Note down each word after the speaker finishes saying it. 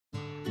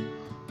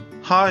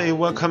Hi,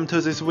 welcome to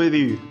this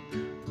video.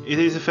 It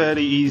is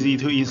fairly easy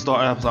to install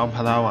apps on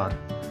Padavan,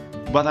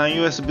 but an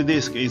USB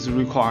disk is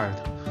required,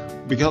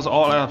 because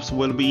all apps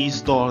will be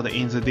installed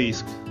in the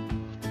disk.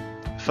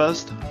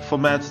 First,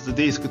 format the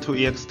disk to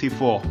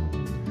ext4.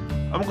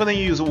 I'm gonna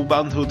use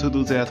Ubuntu to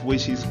do that,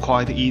 which is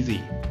quite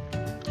easy.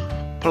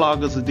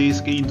 Plug the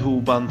disk into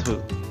Ubuntu.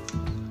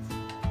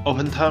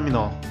 Open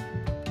terminal.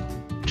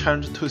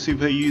 Change to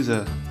super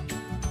user.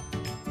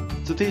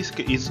 The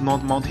disk is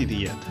not mounted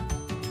yet.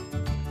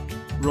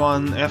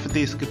 Run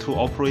fdisk to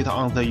operate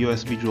on the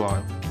USB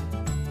drive.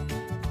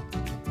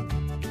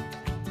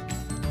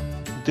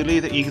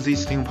 Delete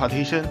existing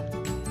partition,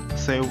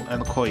 save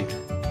and quit.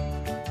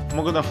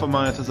 I'm gonna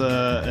format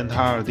the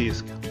entire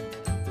disk.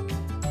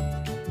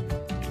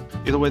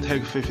 It will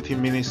take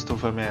 15 minutes to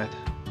format.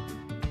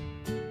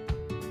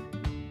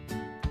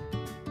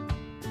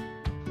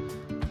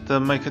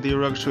 Then make a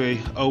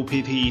directory opt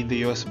in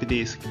the USB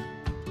disk.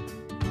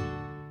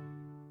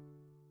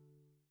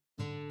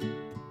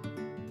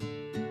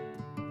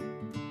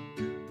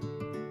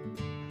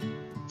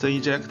 Then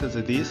eject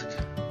the disk.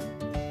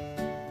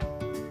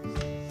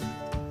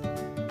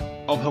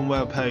 Open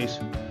webpage.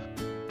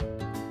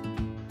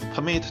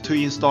 Permit to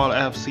install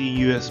apps in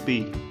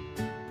USB.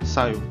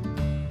 Save.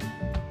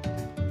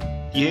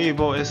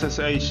 Enable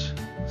SSH.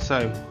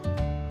 Save.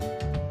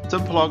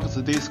 Then plug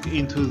the disk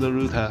into the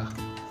router.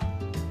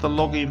 Then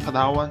log in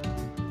Padavan.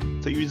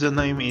 The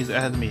username is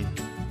admin.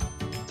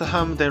 The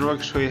home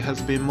directory has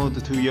been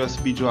moved to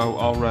USB drive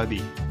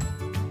already.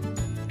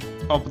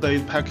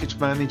 Update package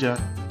manager.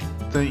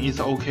 Then it's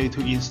okay to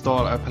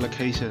install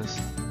applications.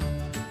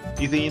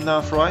 Is it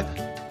enough, right?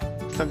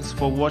 Thanks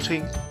for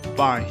watching.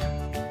 Bye.